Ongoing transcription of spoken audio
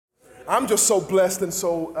I'm just so blessed and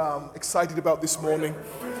so excited about this morning.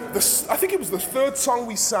 I think it was the third song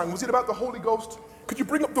we sang. Was it about the Holy Ghost? Could you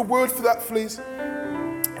bring up the word for that, please?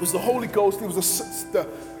 It was the Holy Ghost. It was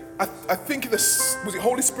I think was it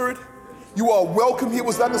Holy Spirit? You are welcome here.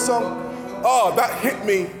 Was that the song? Oh, that hit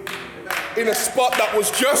me in a spot that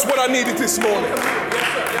was just what I needed this morning.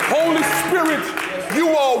 Holy Spirit, you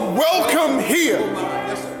are welcome here.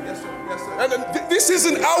 And this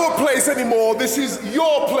isn't our place anymore. This is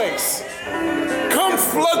your place. Come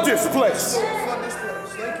flood this place.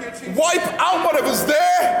 Wipe out whatever's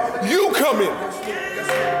there. You come in.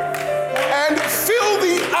 And fill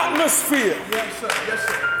the atmosphere.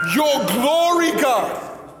 Your glory,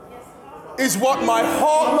 God, is what my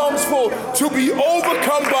heart longs for. To be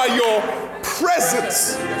overcome by your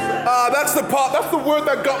presence. That's the word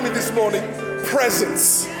that got me this morning.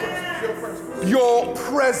 Presence. Your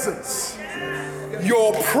presence.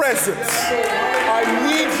 Your presence. I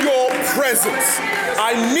need your presence.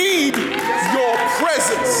 I need your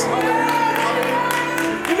presence.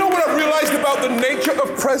 You know what I've realized about the nature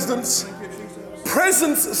of presence?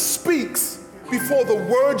 Presence speaks before the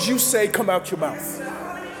words you say come out your mouth.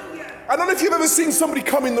 I don't know if you've ever seen somebody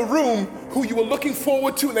come in the room who you were looking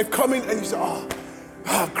forward to, and they've come in and you say, oh,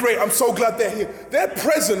 great, I'm so glad they're here. Their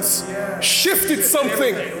presence shifted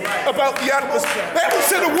something about the atmosphere. They haven't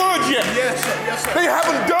said a word yet. They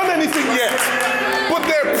haven't done anything yet. But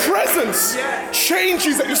their presence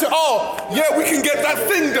changes that. You say, oh, yeah, we can get that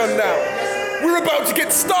thing done now. We're about to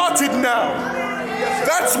get started now.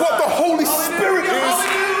 That's what the Holy Spirit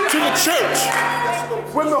is to the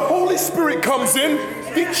church. When the Holy Spirit comes in,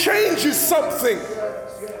 He changes something.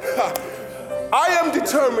 I am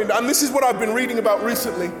determined, and this is what I've been reading about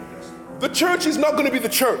recently, the church is not going to be the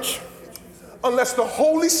church unless the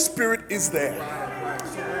Holy Spirit is there.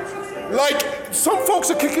 Like, some folks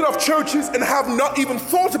are kicking off churches and have not even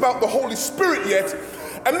thought about the Holy Spirit yet,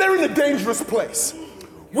 and they're in a dangerous place.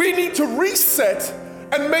 We need to reset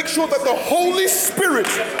and make sure that the Holy Spirit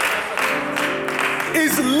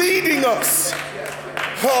is leading us.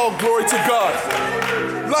 Oh, glory to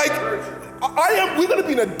God. Like, we're going to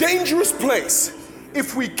be in a dangerous place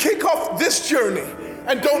if we kick off this journey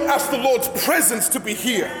and don't ask the Lord's presence to be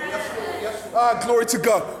here. Glory to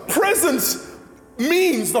God. Presence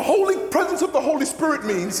means, the presence of the Holy Spirit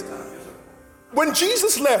means, when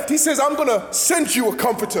Jesus left, He says, I'm going to send you a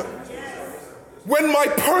comforter. When my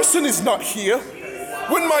person is not here,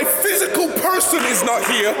 when my physical person is not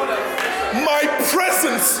here, my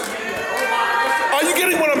presence, are you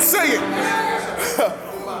getting what I'm saying?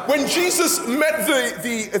 When Jesus met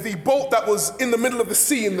the boat that was in the middle of the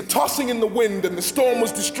sea and the tossing in the wind and the storm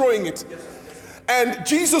was destroying it, and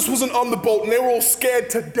Jesus wasn't on the boat and they were all scared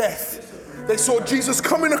to death. They saw Jesus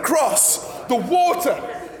coming across the water.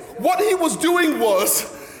 What He was doing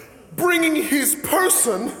was bringing His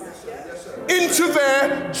person into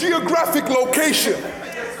their geographic location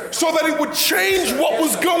so that it would change what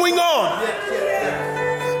was going on.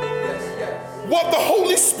 What the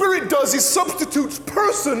Holy Spirit does is substitutes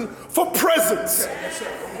person for presence.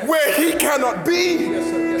 Where He cannot be,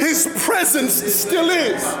 His presence still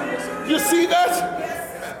is. You see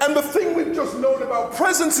that? And the thing we've just known about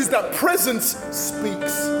presence is that presence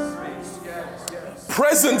speaks.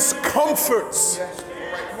 Presence comforts.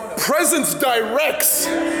 Presence directs.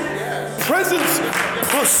 Presence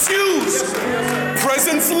pursues.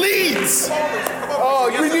 Presence leads.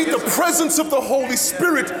 We need the presence of the Holy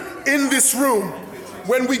Spirit in this room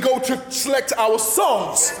when we go to select our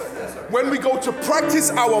songs, when we go to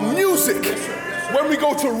practice our music, when we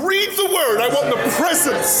go to read the word. I want the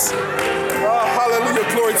presence.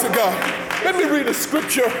 Hallelujah, glory to God. Let me read a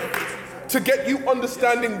scripture to get you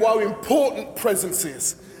understanding how important presence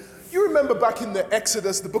is. You remember back in the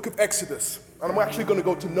Exodus, the book of Exodus, and I'm actually going to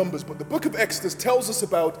go to Numbers, but the book of Exodus tells us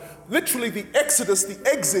about literally the Exodus, the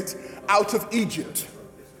exit out of Egypt.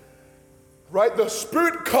 Right? The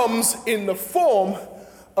Spirit comes in the form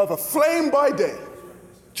of a flame by day,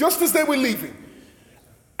 just as they were leaving,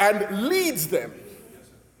 and leads them.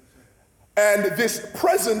 And this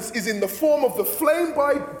presence is in the form of the flame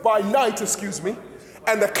by night,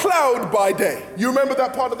 and a cloud by day. You remember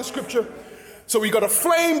that part of the scripture? So we got a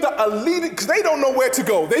flame that are leading, because they don't know where to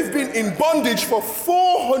go. They've been in bondage for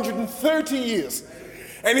 430 years.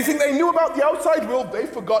 Anything they knew about the outside world, they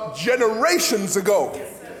forgot generations ago.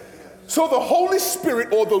 So the Holy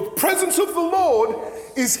Spirit, or the presence of the Lord,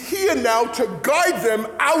 is here now to guide them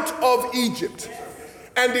out of Egypt.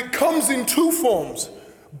 And it comes in two forms.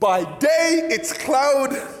 By day, it's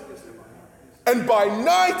cloud, and by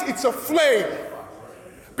night, it's a flame.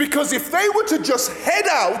 Because if they were to just head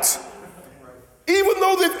out, even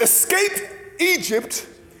though they've escaped Egypt,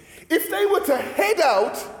 If they were to head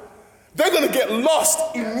out, they're going to get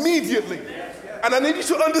lost immediately. And I need you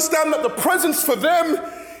to understand that the presence for them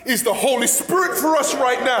is the Holy Spirit for us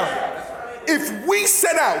right now. If we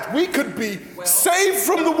set out, we could be saved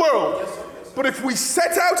from the world. But if we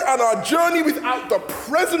set out on our journey without the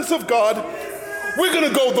presence of God, we're going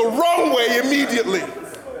to go the wrong way immediately.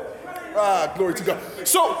 Glory to God.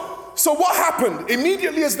 So what happened?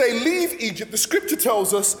 Immediately as they leave Egypt, the scripture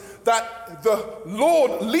tells us that the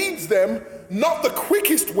Lord leads them not the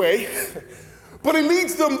quickest way, but he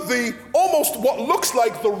leads them the almost what looks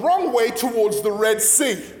like the wrong way towards the Red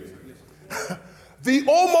Sea. The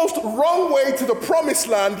almost wrong way to the promised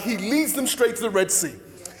land, he leads them straight to the Red Sea.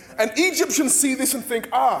 And Egyptians see this and think,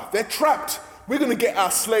 they're trapped. We're going to get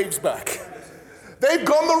our slaves back. They've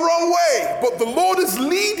gone the wrong way, but the Lord is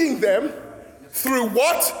leading them through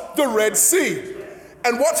what? The Red Sea.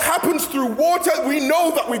 And what happens through water, we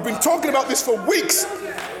know that we've been talking about this for weeks.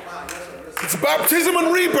 It's baptism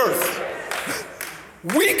and rebirth.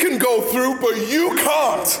 We can go through, but you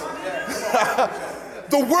can't.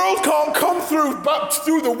 The world can't come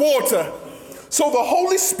through the water. So the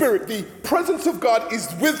Holy Spirit, the presence of God,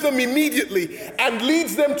 is with them immediately and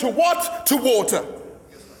leads them to what? To water.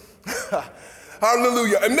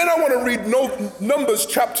 Hallelujah. And then I want to read Numbers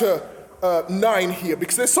chapter 9 here,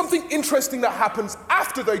 because there's something interesting that happens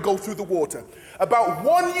after they go through the water. About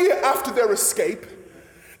 1 year after their escape,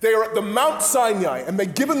 they are at the Mount Sinai and they're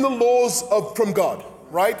given the laws from God,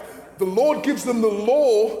 right? The Lord gives them the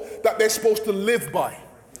law that they're supposed to live by.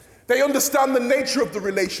 They understand the nature of the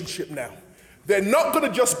relationship now. They're not going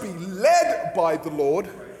to just be led by the Lord.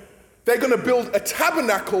 They're going to build a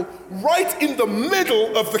tabernacle right in the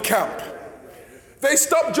middle of the camp. They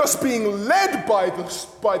stop just being led by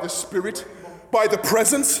the Spirit, by the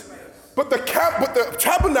presence, but the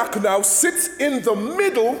tabernacle now sits in the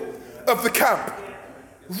middle of the camp.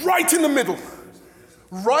 Right in the middle.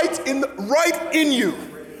 Right in you.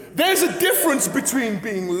 There's a difference between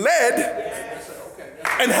being led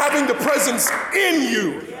and having the presence in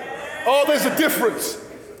you. Oh, there's a difference.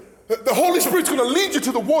 The Holy Spirit's going to lead you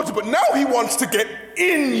to the water, but now he wants to get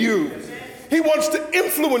in you. He wants to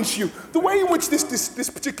influence you. The way in which this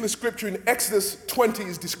particular scripture in Exodus 20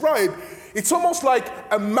 is described, it's almost like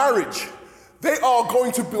a marriage. They are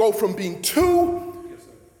going to go from being two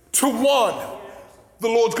to one. The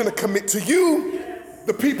Lord's going to commit to you.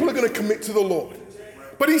 The people are going to commit to the Lord.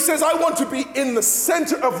 But he says, I want to be in the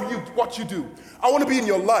center of you, what you do. I want to be in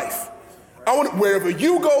your life. Wherever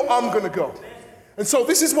you go, I'm going to go. And so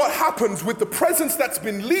this is what happens with the presence that's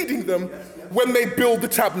been leading them when they build the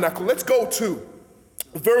tabernacle. Let's go to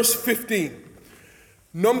verse 15.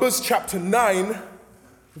 Numbers chapter 9,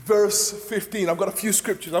 verse 15. I've got a few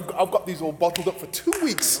scriptures. I've got these all bottled up for 2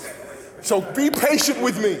 weeks. So be patient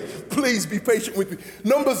with me. Please be patient with me.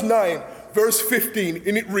 Numbers 9, verse 15,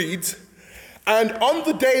 and it reads, and on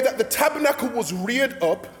the day that the tabernacle was reared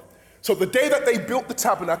up, so the day that they built the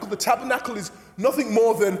tabernacle is nothing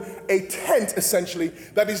more than a tent, essentially,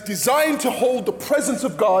 that is designed to hold the presence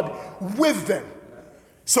of God with them.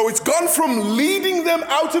 So it's gone from leading them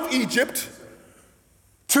out of Egypt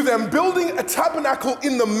to them building a tabernacle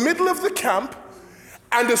in the middle of the camp.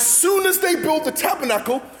 And as soon as they build the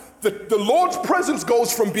tabernacle, the Lord's presence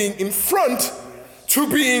goes from being in front to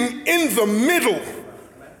being in the middle.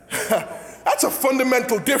 That's a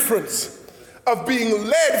fundamental difference of being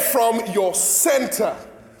led from your center.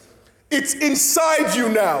 It's inside you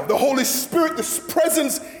now. The Holy Spirit, the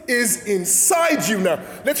presence is inside you now.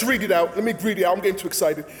 Let's read it out. Let me read it out. I'm getting too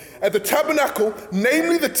excited. At the tabernacle,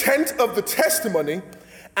 namely the tent of the testimony,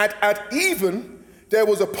 at even there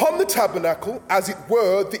was upon the tabernacle, as it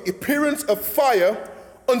were, the appearance of fire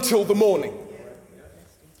until the morning.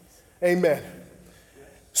 Amen.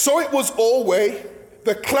 So it was always,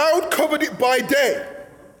 the cloud covered it by day,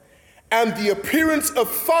 and the appearance of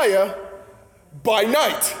fire by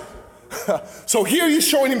night. So here he's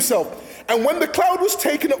showing himself. And when the cloud was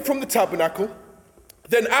taken up from the tabernacle,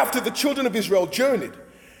 then after the children of Israel journeyed,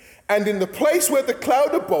 and in the place where the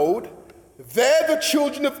cloud abode, there the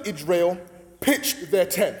children of Israel pitched their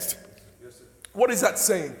tents. What is that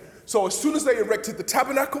saying? So as soon as they erected the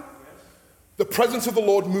tabernacle, the presence of the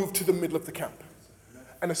Lord moved to the middle of the camp.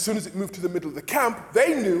 And as soon as it moved to the middle of the camp,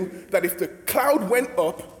 they knew that if the cloud went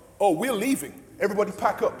up, oh, we're leaving. Everybody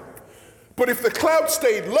pack up. But if the cloud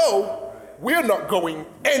stayed low, we're not going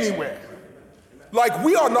anywhere. Like,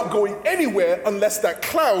 we are not going anywhere unless that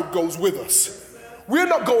cloud goes with us. We're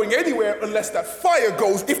not going anywhere unless that fire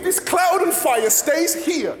goes. If this cloud and fire stays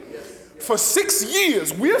here for 6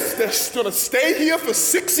 years, we're going to stay here for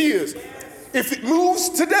 6 years. If it moves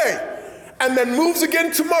today and then moves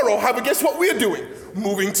again tomorrow, guess what we're doing?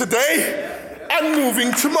 moving today and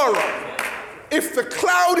moving tomorrow. If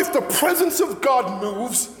the presence of God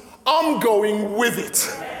moves, I'm going with it.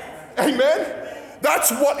 Amen?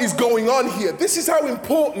 That's what is going on here. This is how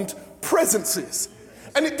important presence is.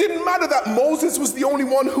 And it didn't matter that Moses was the only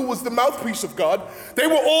one who was the mouthpiece of God. They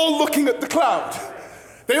were all looking at the cloud.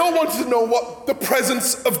 They all wanted to know what the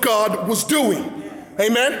presence of God was doing.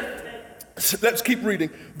 Amen? So let's keep reading.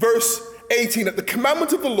 Verse 18. At the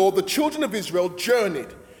commandment of the Lord, the children of Israel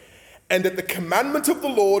journeyed. And at the commandment of the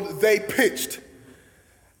Lord, they pitched.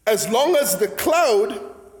 As long as the cloud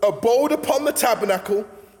abode upon the tabernacle,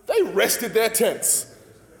 they rested their tents.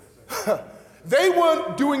 They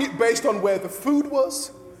weren't doing it based on where the food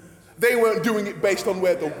was. They weren't doing it based on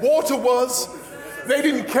where the water was. They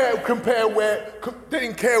didn't care where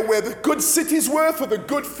the good cities were for the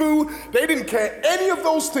good food. They didn't care any of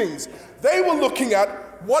those things. They were looking at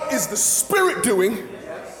what is the Spirit doing,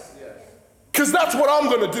 because that's what I'm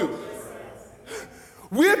going to do.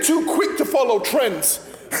 We're too quick to follow trends.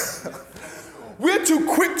 We're too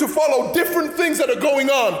quick to follow different things that are going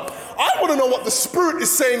on. I want to know what the Spirit is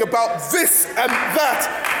saying about this and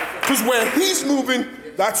that, because where He's moving,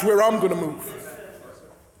 that's where I'm going to move.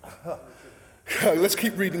 Let's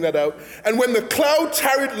keep reading that out. And when the cloud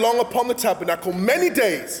tarried long upon the tabernacle many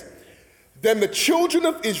days, then the children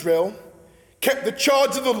of Israel kept the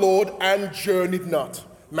charge of the Lord and journeyed not.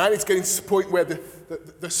 Man, it's getting to the point where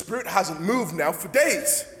the Spirit hasn't moved now for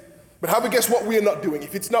days. But have a guess what we are not doing.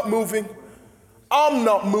 If it's not moving, I'm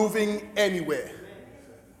not moving anywhere.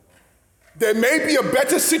 There may be a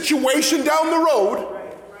better situation down the road.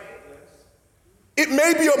 It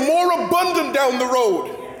may be a more abundant down the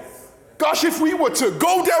road. Gosh, if we were to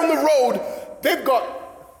go down the road, they've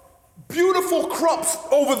got beautiful crops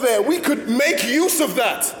over there. We could make use of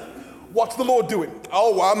that. What's the Lord doing?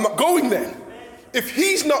 Oh, I'm not going there. If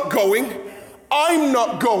He's not going, I'm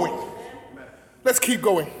not going. Let's keep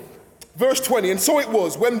going. Verse 20, and so it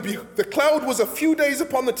was, when the cloud was a few days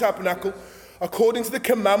upon the tabernacle, according to the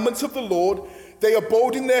commandments of the Lord, they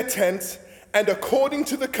abode in their tents, and according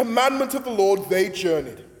to the commandment of the Lord, they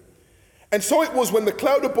journeyed. And so it was when the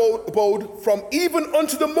cloud abode from even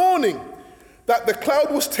unto the morning, that the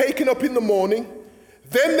cloud was taken up in the morning,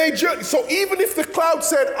 then they journeyed. So even if the cloud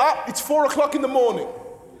said, it's 4 o'clock in the morning,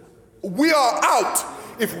 we are out.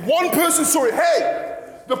 If one person saw it, hey,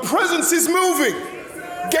 the presence is moving.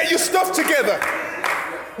 Get your stuff together.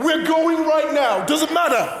 We're going right now. Doesn't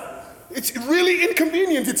matter. It's really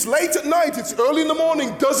inconvenient. It's late at night. It's early in the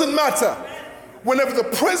morning. Doesn't matter. Whenever the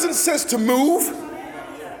presence says to move,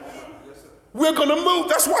 we're going to move.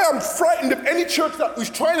 That's why I'm frightened of any church that is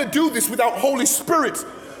trying to do this without Holy Spirit.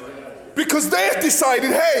 Because they've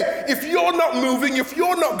decided, hey, if you're not moving, if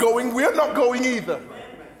you're not going, we're not going either.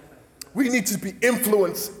 We need to be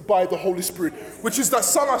influenced by the Holy Spirit, which is that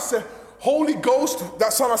song I said, Holy Ghost,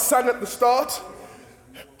 that song I sang at the start.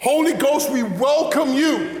 Holy Ghost, we welcome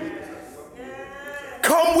you.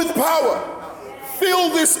 Come with power. Fill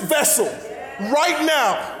this vessel right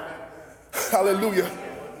now. Hallelujah.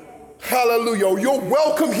 Hallelujah. You're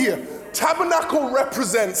welcome here. Tabernacle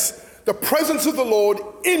represents the presence of the Lord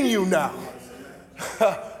in you now.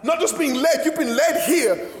 Not just being led, you've been led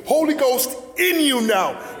here. Holy Ghost in you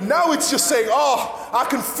now. Now it's just saying, I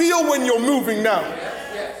can feel when you're moving now.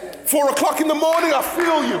 4 o'clock in the morning, I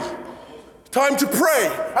feel you. Time to pray.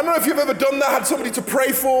 I don't know if you've ever done that, had somebody to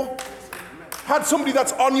pray for, had somebody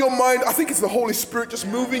that's on your mind. I think it's the Holy Spirit just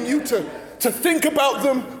moving you to think about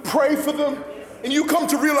them, pray for them, and you come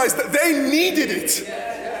to realize that they needed it.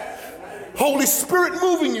 Holy Spirit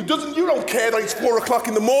moving you. You don't care that it's 4 o'clock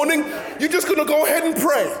in the morning. You're just going to go ahead and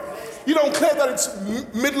pray. You don't care that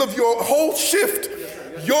it's middle of your whole shift.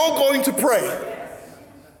 You're going to pray.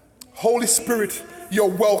 Holy Spirit, you're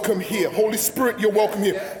welcome here. Holy Spirit, you're welcome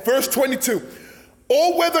here. Verse 22.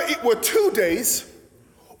 Or whether it were 2 days,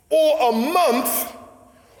 or a month,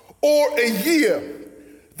 or a year,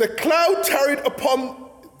 the cloud tarried upon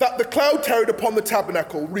the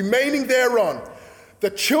tabernacle, remaining thereon. The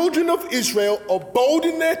children of Israel abode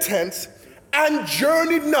in their tents and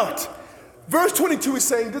journeyed not. Verse 22 is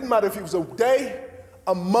saying it didn't matter if it was a day,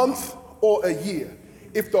 a month, or a year.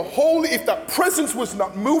 If that presence was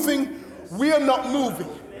not moving, we are not moving.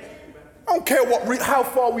 I don't care how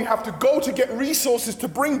far we have to go to get resources to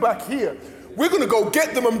bring back here. We're going to go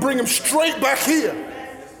get them and bring them straight back here.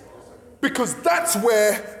 Because that's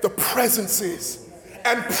where the presence is.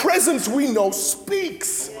 And presence we know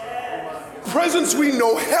speaks. Presence we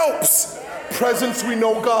know helps. Presence we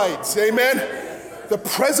know guides. Amen. The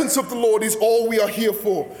presence of the Lord is all we are here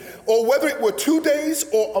for. Or whether it were 2 days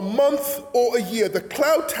or a month or a year, the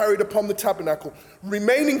cloud tarried upon the tabernacle,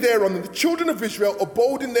 remaining thereon, and the children of Israel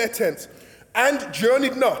abode in their tents and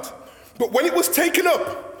journeyed not. But when it was taken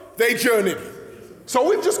up, they journeyed. So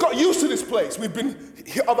we've just got used to this place. We've been,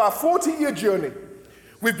 of our 40-year journey,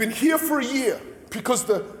 we've been here for a year because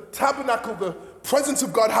the tabernacle, the presence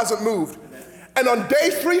of God hasn't moved. And on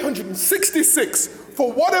day 366, for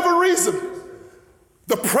whatever reason,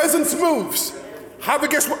 the presence moves. Have a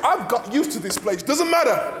guess what? I've got used to this place. Doesn't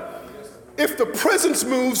matter. If the presence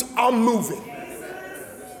moves, I'm moving.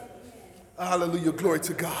 Hallelujah. Glory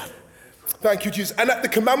to God. Thank you, Jesus. And at the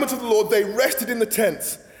commandment of the Lord, they rested in the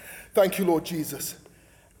tents. Thank you, Lord Jesus.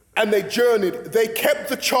 And they journeyed. They kept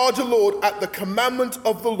the charge of the Lord at the commandment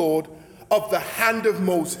of the Lord of the hand of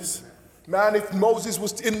Moses. Man, if Moses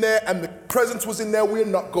was in there and the presence was in there, we're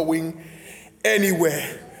not going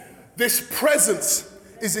anywhere. This presence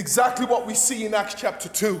is exactly what we see in Acts chapter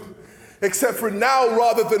 2. Except for now,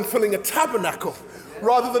 rather than filling a tabernacle,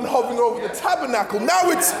 rather than hovering over the tabernacle,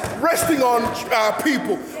 now it's resting on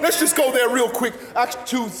people. Let's just go there real quick. Acts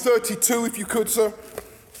 2:32, if you could, sir.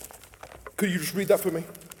 Could you just read that for me?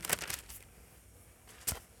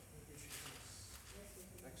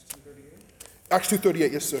 Acts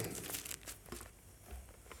 2:38, yes, sir.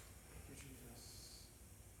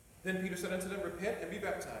 Then Peter said unto them, repent and be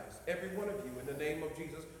baptized, every one of you, in the name of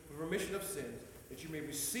Jesus, for the remission of sins, that you may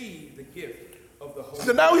receive the gift of the Holy Spirit.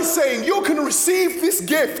 So now he's saying, you can receive this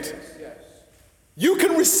gift. Yes. You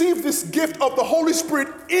can receive this gift of the Holy Spirit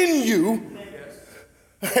in you.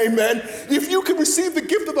 Yes. Amen. If you can receive the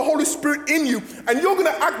gift of the Holy Spirit in you, and you're going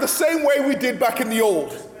to act the same way we did back in the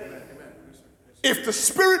old. Amen. If the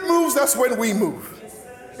Spirit moves, that's when we move.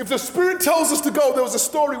 If the Spirit tells us to go, there was a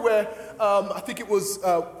story where I think it was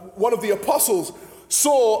one of the apostles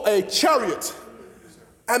saw a chariot,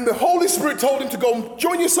 and the Holy Spirit told him to go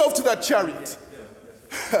join yourself to that chariot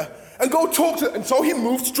and go talk to, and so he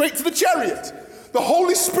moved straight to the chariot. The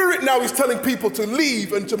Holy Spirit now is telling people to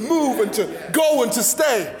leave and to move and to go and to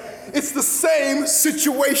stay. It's the same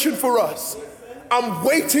situation for us. I'm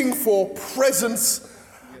waiting for presence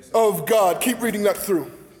of God. Keep reading that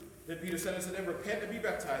through. Then Peter said unto them, repent and be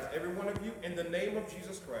baptized, every one of you, in the name of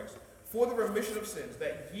Jesus Christ, for the remission of sins,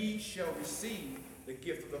 that ye shall receive the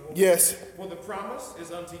gift of the Holy Spirit. For the promise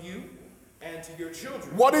is unto you and to your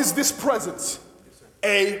children. What is this presence?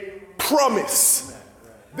 A promise.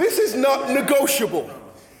 This is not negotiable.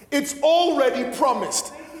 It's already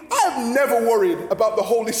promised. I've never worried about the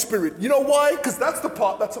Holy Spirit. You know why? Because that's the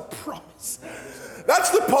part that's a promise.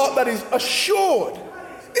 That's the part that is assured.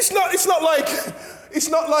 It's not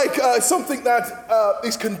like something that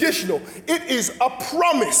is conditional. It is a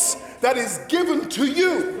promise that is given to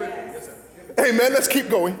you. Amen. Let's keep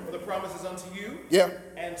going. For the promise is unto you,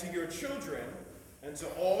 and to your children, and to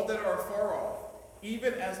all that are far off,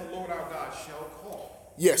 even as the Lord our God shall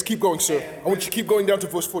call. Yes, keep going, sir. I want you to keep going down to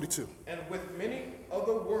verse 42. And with many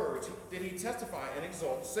other words did he testify and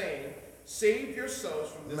exalt, saying, save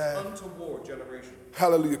yourselves from this untoward generation.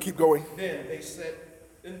 Hallelujah. Keep going. Then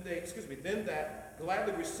that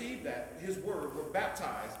gladly received that his word were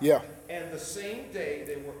baptized. Yeah. And the same day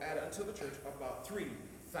they were added unto the church about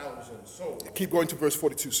 3,000 souls. Keep going to verse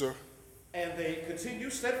 42, sir. And they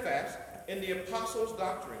continued steadfast in the apostles'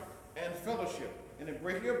 doctrine and fellowship, and in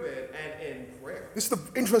breaking of bread and in prayer. This is the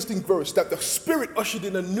interesting verse that the Spirit ushered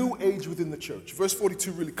in a new age within the church. Verse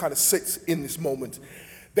 42 really kind of sits in this moment.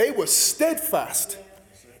 They were steadfast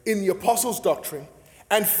in the apostles' doctrine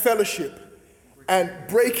and fellowship and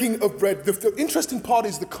breaking of bread. The interesting part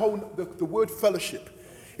is the word fellowship.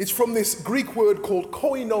 It's from this Greek word called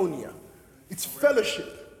koinonia. It's fellowship.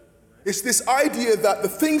 It's this idea that the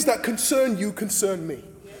things that concern you concern me.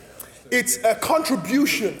 It's a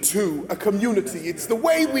contribution to a community. It's the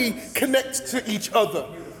way we connect to each other.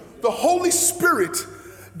 The Holy Spirit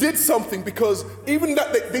did something, because even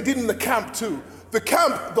that they did in the camp too.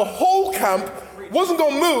 The whole camp wasn't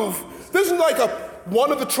going to move. This isn't like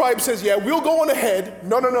one of the tribes says, yeah, we'll go on ahead.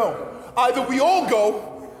 No. Either we all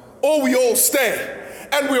go or we all stay.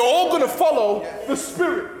 And we're all going to follow the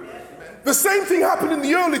Spirit. The same thing happened in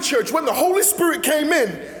the early church. When the Holy Spirit came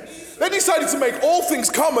in, they decided to make all things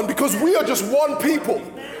common, because we are just one people.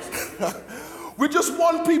 We're just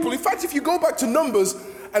one people. In fact, if you go back to Numbers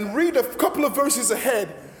and read a couple of verses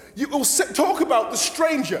ahead, you will talk about the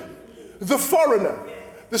stranger, the foreigner.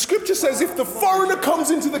 The scripture says if the foreigner comes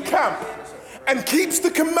into the camp and keeps the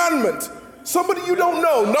commandment, somebody you don't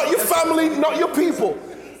know, not your family, not your people,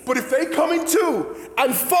 but if they come in too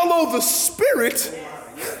and follow the Spirit,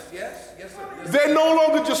 They're no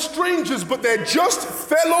longer just strangers, but they're just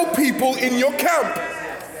fellow people in your camp.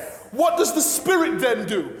 What does the Spirit then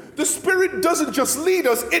do? The Spirit doesn't just lead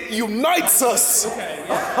us, it unites us.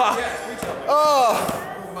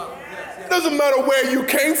 Doesn't matter where you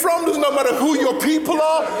came from, doesn't matter who your people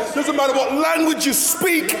are, doesn't matter what language you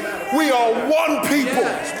speak, we are one people.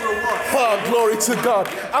 Glory to God.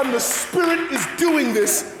 And the Spirit is doing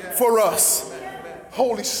this for us.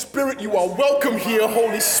 Holy Spirit, you are welcome here.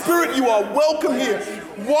 Holy Spirit, you are welcome here.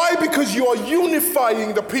 Why? Because you are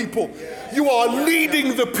unifying the people. You are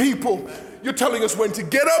leading the people. You're telling us when to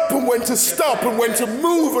get up and when to stop and when to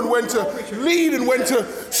move and when to lead and when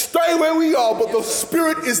to stay where we are. But the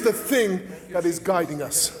Spirit is the thing that is guiding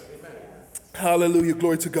us. Hallelujah.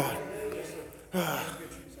 Glory to God.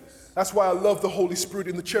 That's why I love the Holy Spirit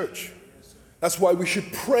in the church. That's why we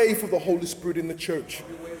should pray for the Holy Spirit in the church.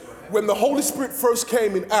 When the Holy Spirit first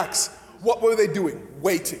came in Acts, what were they doing?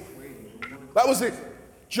 Waiting. That was it.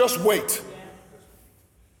 Just wait.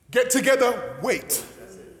 Get together, wait.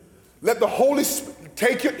 Let the Holy Spirit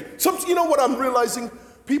take you. You know what I'm realizing?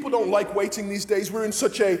 People don't like waiting these days. We're in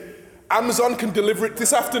such a, Amazon can deliver it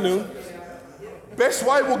this afternoon. Best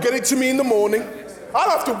Buy will get it to me in the morning. I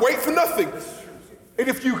don't have to wait for nothing. And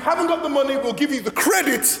if you haven't got the money, we'll give you the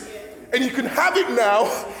credit and you can have it now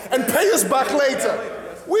and pay us back later.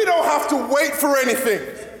 We don't have to wait for anything.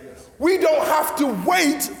 We don't have to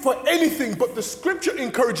wait for anything, but the scripture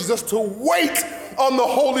encourages us to wait on the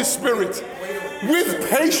Holy Spirit with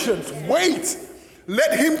patience. Wait.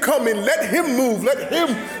 Let him come in. Let him move. Let him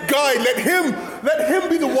guide. Let him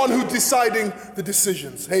be the one who's deciding the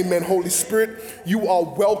decisions. Amen. Holy Spirit, you are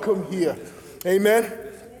welcome here. Amen.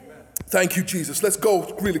 Thank you, Jesus. Let's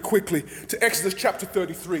go really quickly to Exodus chapter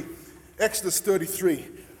 33. Exodus 33.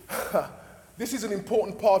 This is an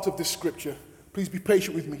important part of this scripture. Please be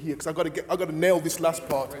patient with me here because I've got to nail this last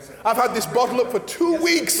part. I've had this bottle up for 2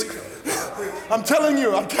 weeks. I'm telling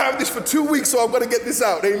you, I've had this for 2 weeks, so I've got to get this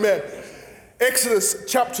out. Amen. Exodus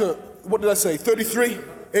chapter, what did I say? 33?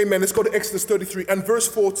 Amen. Let's go to Exodus 33 and verse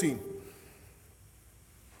 14. It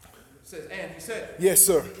says, and he said, yes,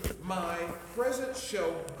 sir. My presence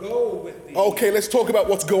shall go with thee. Okay, let's talk about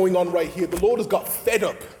what's going on right here. The Lord has got fed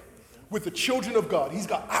up with the children of God. He's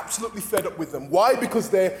got absolutely fed up with them. Why?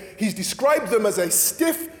 Because he's described them as a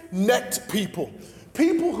stiff-necked people.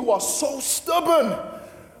 People who are so stubborn.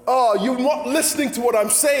 You're not listening to what I'm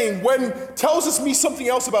saying. Tells me something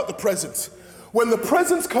else about the presence. When the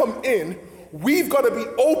presence come in, we've got to be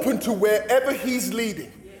open to wherever he's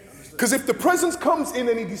leading. Because if the presence comes in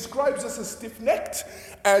and he describes us as stiff-necked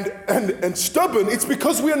and stubborn, it's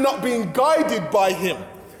because we are not being guided by him.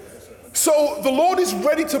 So the Lord is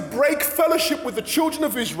ready to break fellowship with the children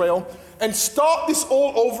of Israel and start this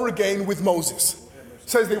all over again with Moses.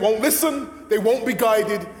 Says they won't listen, they won't be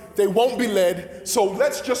guided, they won't be led. So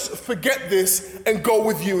let's just forget this and go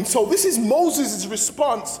with you. And so this is Moses'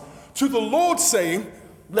 response to the Lord saying,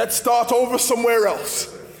 let's start over somewhere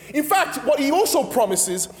else. In fact, what he also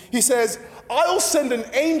promises, he says, I'll send an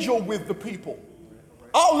angel with the people.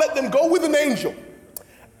 I'll let them go with an angel.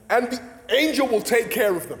 And the angel will take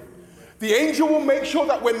care of them. The angel will make sure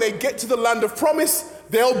that when they get to the land of promise,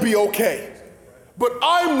 they'll be okay. But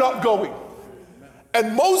I'm not going.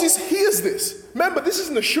 And Moses hears this. Remember, this is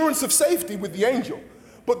an assurance of safety with the angel.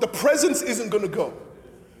 But the presence isn't going to go.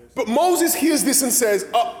 But Moses hears this and says,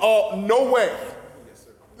 no way.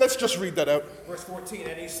 Let's just read that out. Verse 14,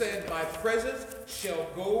 and he said, my presence shall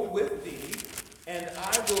go with thee, and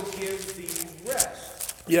I will give thee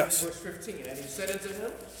rest. Yes. Verse 15, and he said unto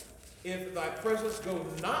him, if thy presence go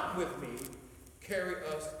not with me, carry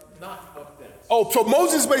us not up thence. Oh, so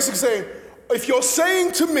Moses is basically saying, if you're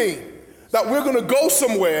saying to me that we're going to go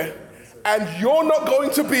somewhere and you're not going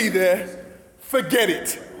to be there, forget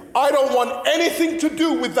it. I don't want anything to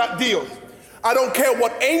do with that deal. I don't care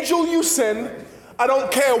what angel you send. I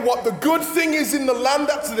don't care what the good thing is in the land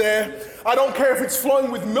that's there. I don't care if it's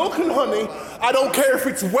flowing with milk and honey. I don't care if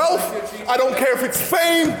it's wealth. I don't care if it's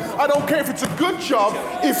fame. I don't care if it's a good job.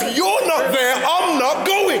 If you're not there, I'm not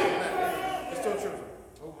going.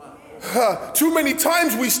 Too many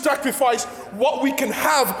times we sacrifice what we can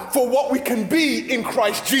have for what we can be in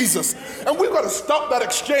Christ Jesus. And we've got to stop that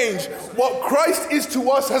exchange. What Christ is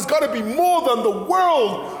to us has got to be more than the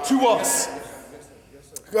world to us.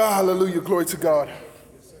 Hallelujah, glory to God.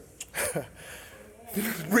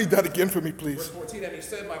 Read that again for me, please. Verse 14, and he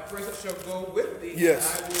said, my presence shall go with thee,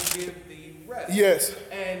 yes. and I will give thee rest. Yes.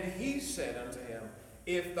 And he said unto him,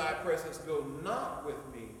 if thy presence go not with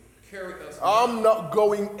me, carry us. I'm not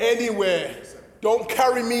going anywhere. Don't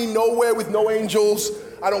carry me nowhere with no angels.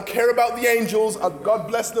 I don't care about the angels. God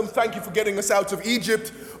bless them. Thank you for getting us out of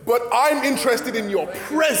Egypt. But I'm interested in your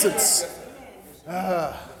presence.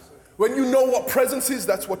 When you know what presence is,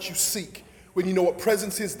 that's what you seek. When you know what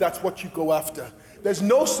presence is, that's what you go after. There's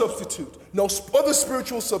no substitute, no other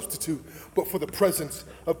spiritual substitute, but for the presence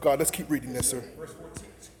of God. Let's keep reading this, sir. Verse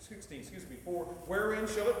 16, For wherein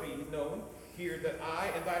shall it be known here that I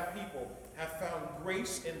and thy people have found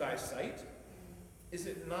grace in thy sight? Is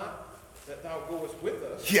it not that thou goest with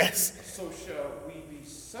us? Yes. So shall we be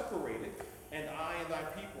separated, and I and thy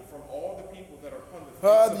people from all the people that are upon the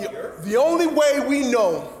face of the earth. The only way we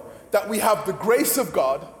know that we have the grace of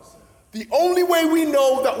God, the only way we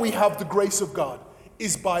know that we have the grace of God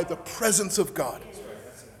is by the presence of God.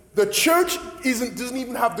 The church doesn't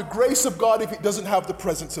even have the grace of God if it doesn't have the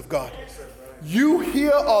presence of God. You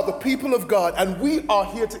here are the people of God, and we are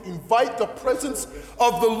here to invite the presence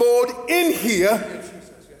of the Lord in here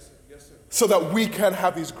so that we can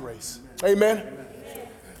have his grace. Amen?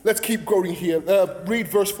 Let's keep going here. Read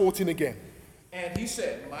verse 14 again. And he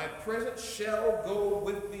said, my presence shall go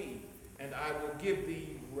with thee, and I will give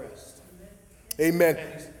thee rest. Amen.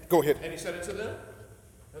 Go ahead. And he said unto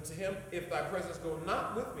him, if thy presence go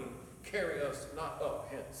not with me, carry us not up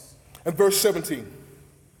hence. And verse 17.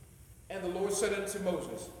 And the Lord said unto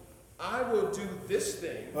Moses, I will do this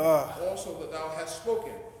thing also that thou hast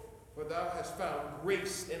spoken, for thou hast found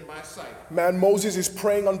grace in my sight. Man, Moses is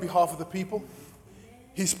praying on behalf of the people.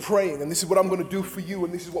 He's praying, and this is what I'm going to do for you,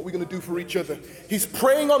 and this is what we're going to do for each other. He's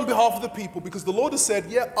praying on behalf of the people because the Lord has said,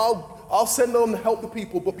 yeah, I'll send them to help the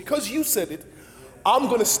people, but because you said it, I'm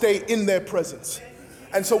going to stay in their presence.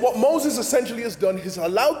 And so what Moses essentially has done is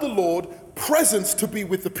allowed the Lord presence to be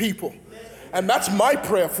with the people. And that's my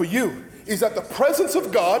prayer for you, is that the presence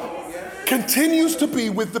of God continues to be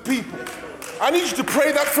with the people. I need you to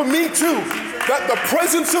pray that for me too, that the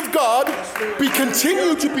presence of God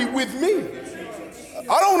continue to be with me.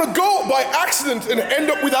 I don't want to go by accident and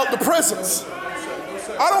end up without the presence.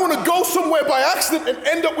 I don't want to go somewhere by accident and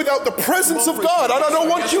end up without the presence of God. And I don't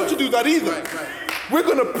want you to do that either. We're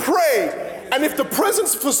going to pray. And if the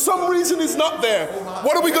presence for some reason is not there,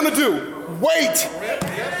 what are we going to do? Wait.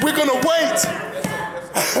 We're going to wait.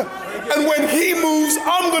 And when he moves,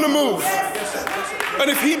 I'm going to move. And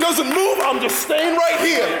if he doesn't move, I'm just staying right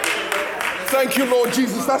here. Thank you, Lord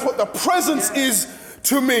Jesus. That's what the presence is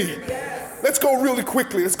to me. Let's go really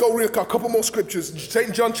quickly. Let's go a couple more scriptures.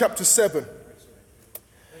 St. John chapter 7.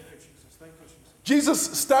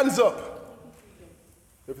 Jesus stands up.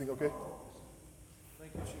 Everything okay?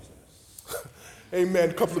 Thank you, Jesus. Amen.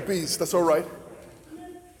 A couple of B's. That's all right.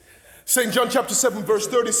 St. John chapter 7, verse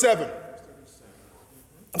 37.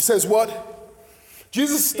 He says what?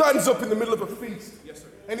 Jesus stands up in the middle of a feast.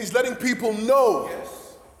 And he's letting people know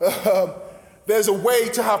there's a way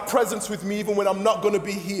to have presence with me even when I'm not going to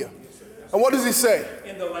be here. And what does he say?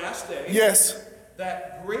 In the last day, yes,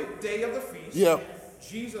 that great day of the feast,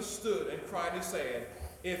 Jesus stood and cried and said,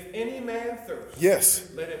 if any man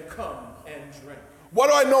thirst, let him come and drink. What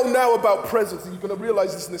do I know now about presence, and you're going to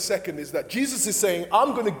realize this in a second, is that Jesus is saying,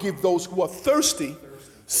 I'm going to give those who are thirsty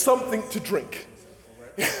something to drink.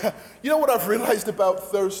 You know what I've realized about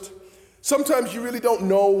thirst? Sometimes you really don't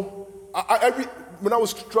know. When I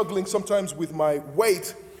was struggling sometimes with my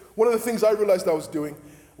weight, one of the things I realized I was doing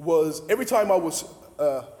was every time I was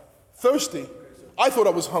thirsty, I thought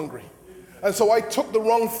I was hungry. And so I took the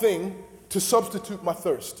wrong thing to substitute my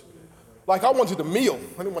thirst. Like I wanted a meal.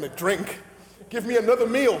 I didn't want to drink. Give me another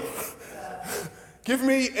meal. Give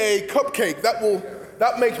me a cupcake.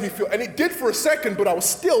 That makes me feel. And it did for a second, but I was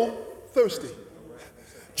still thirsty.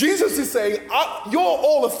 Jesus is saying, you're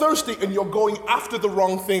all thirsty and you're going after the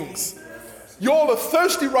wrong things. You all are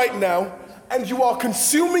thirsty right now and you are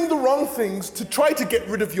consuming the wrong things to try to get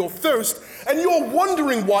rid of your thirst, and you're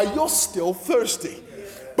wondering why you're still thirsty.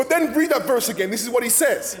 But then read that verse again. This is what he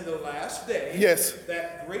says. In the last day,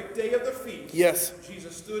 that great day of the feast,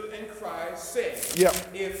 Jesus stood and cried, saying,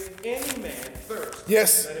 if any man thirst,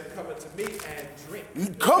 let him come unto me and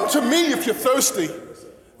drink. Come to me if you're thirsty.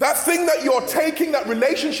 That thing that you're taking, that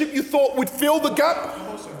relationship you thought would fill the gap,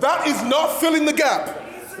 that is not filling the gap.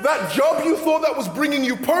 That job you thought that was bringing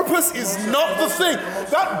you purpose is not the thing.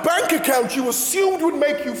 That bank account you assumed would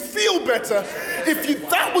make you feel better,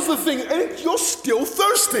 that was the thing, and you're still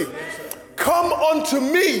thirsty. Come unto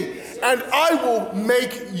me, and I will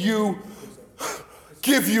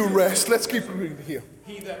give you rest. Let's keep reading here.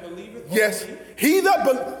 He that believeth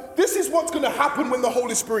on me. This is what's going to happen when the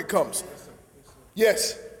Holy Spirit comes.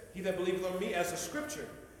 Yes. He that believeth on me, as the scripture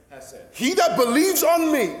has said. He that believes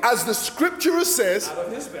on me, as the scripture says,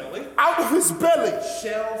 out of his belly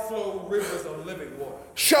shall flow rivers of living water.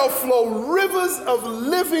 Shall flow rivers of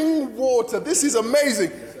living water. This is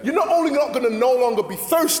amazing. You're not only not going to no longer be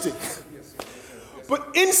thirsty, but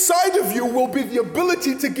inside of you will be the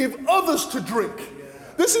ability to give others to drink.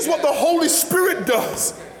 This is what the Holy Spirit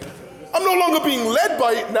does. I'm no longer being led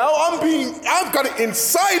by it now. I've got it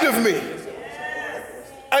inside of me.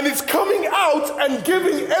 And it's coming out and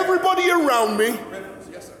giving everybody around me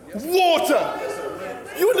water.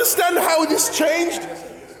 You understand how this changed?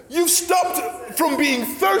 You've stopped from being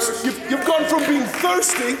thirsty. You've gone from being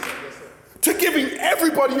thirsty to giving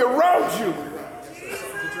everybody around you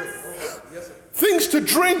things to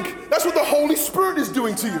drink. That's what the Holy Spirit is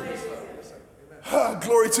doing to you.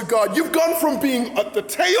 Glory to God. You've gone from being at the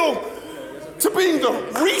tail to being the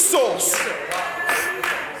resource.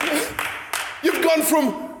 You've gone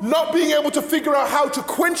from not being able to figure out how to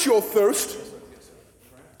quench your thirst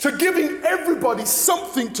to giving everybody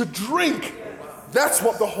something to drink. That's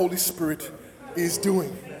what the Holy Spirit is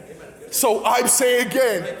doing. So I say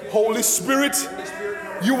again, Holy Spirit,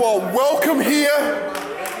 you are welcome here.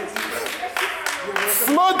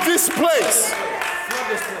 Flood this place.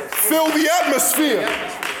 Fill the atmosphere.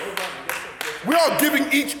 We are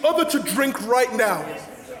giving each other to drink right now.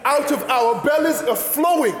 Out of our bellies are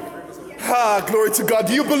flowing. Glory to God.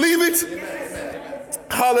 Do you believe it?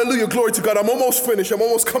 Hallelujah. Glory to God. I'm almost finished. I'm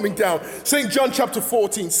almost coming down. St. John chapter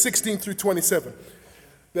 14, 16 through 27.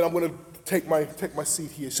 Then I'm going to take my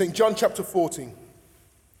seat here. St. John chapter 14,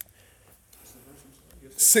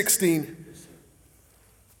 16.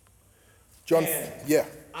 John, yeah.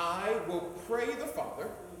 I will pray the Father.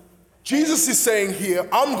 Jesus is saying here,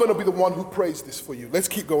 I'm going to be the one who prays this for you. Let's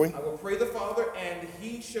keep going. I will pray the Father, and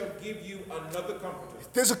he shall give you another comforter.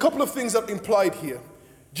 There's a couple of things that are implied here.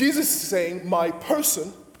 Jesus is saying, my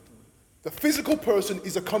person, the physical person,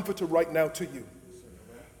 is a comforter right now to you.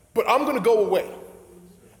 But I'm going to go away.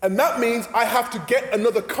 And that means I have to get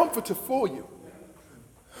another comforter for you.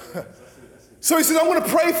 So he says, I'm going to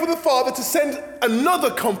pray for the Father to send another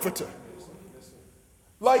comforter.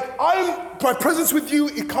 Like, my presence with you,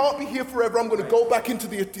 it can't be here forever. I'm going to go back into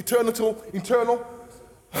the eternal. So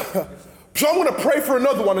I'm going to pray for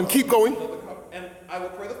another one and keep going. And I will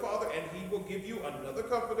pray the Father, and he will give you another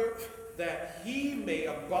comforter, that he may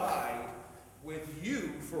abide with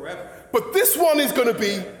you forever. But this one is going to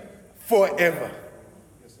be forever.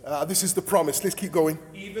 This is the promise. Let's keep going.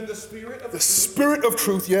 Even the Spirit of the Spirit of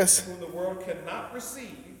truth, yes. Whom the world cannot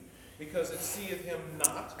receive, because it seeth him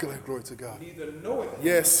not. Glory to God. Neither knoweth him.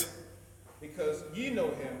 Yes. Because ye know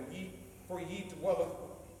him, for he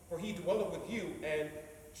dwelleth with you, and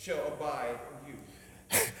shall abide in you.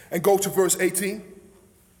 And go to verse 18.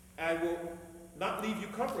 I will not leave you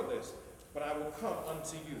comfortless, but I will come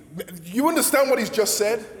unto you. You understand what he's just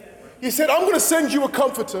said? He said, I'm going to send you a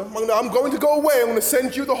comforter. I'm going to go away. I'm going to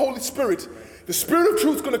send you the Holy Spirit. The Spirit of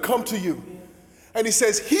truth is going to come to you. And he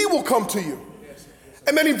says, he will come to you.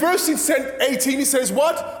 And then in verse 18, he says,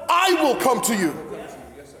 what? I will come to you.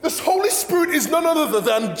 This Holy Spirit is none other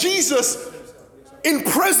than Jesus in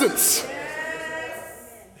presence,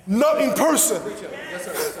 not in person.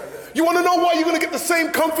 You want to know why you're going to get the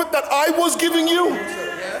same comfort that I was giving you?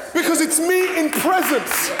 Because it's me in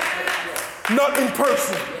presence, not in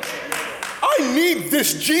person. I need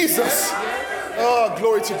this Jesus. Oh,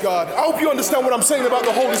 glory to God. I hope you understand what I'm saying about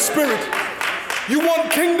the Holy Spirit. You want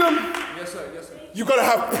kingdom? Yes, sir. Yes, sir. You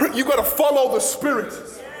got to follow the Spirit.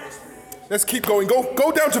 Let's keep going.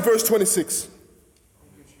 Go down to verse 26.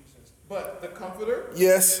 But the Comforter,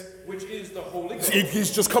 yes, which is the Holy Ghost.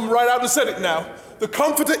 He's just come right out and said it now. The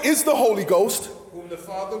Comforter is the Holy Ghost, whom the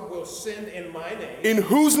Father will send in my name. In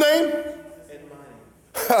whose name? In my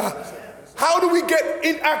name. How do we get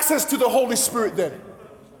in access to the Holy Spirit then?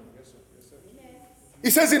 He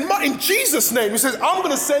says in Jesus' name. He says, I'm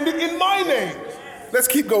going to send it in my name. Let's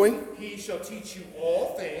keep going. He shall teach you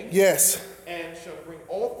all things. Yes. And shall bring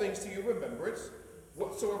all things to your remembrance,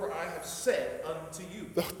 whatsoever I have said unto you.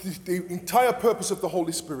 The entire purpose of the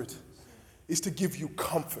Holy Spirit is to give you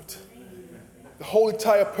comfort. The whole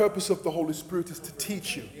entire purpose of the Holy Spirit is to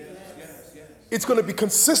teach you. It's going to be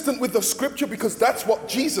consistent with the scripture because that's what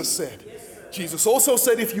Jesus said. Jesus also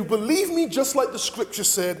said, if you believe me, just like the scripture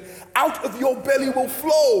said, out of your belly will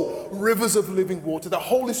flow rivers of living water. The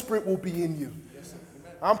Holy Spirit will be in you.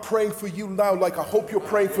 I'm praying for you now, like I hope you're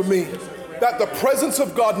praying for me, that the presence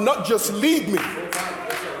of God not just lead me,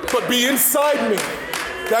 but be inside me,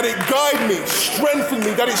 that it guide me, strengthen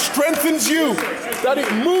me, that it strengthens you, that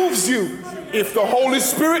it moves you. If the Holy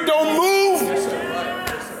Spirit don't move,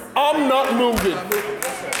 I'm not moving.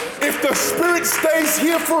 If the Spirit stays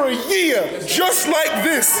here for a year, just like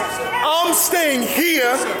this, I'm staying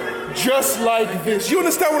here just like this. You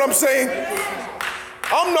understand what I'm saying?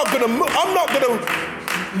 I'm not gonna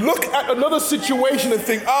look at another situation and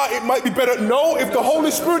think, it might be better. No, if the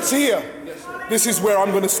Holy Spirit's here, this is where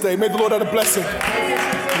I'm gonna stay. May the Lord add a blessing. In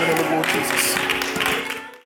the name of the Lord Jesus.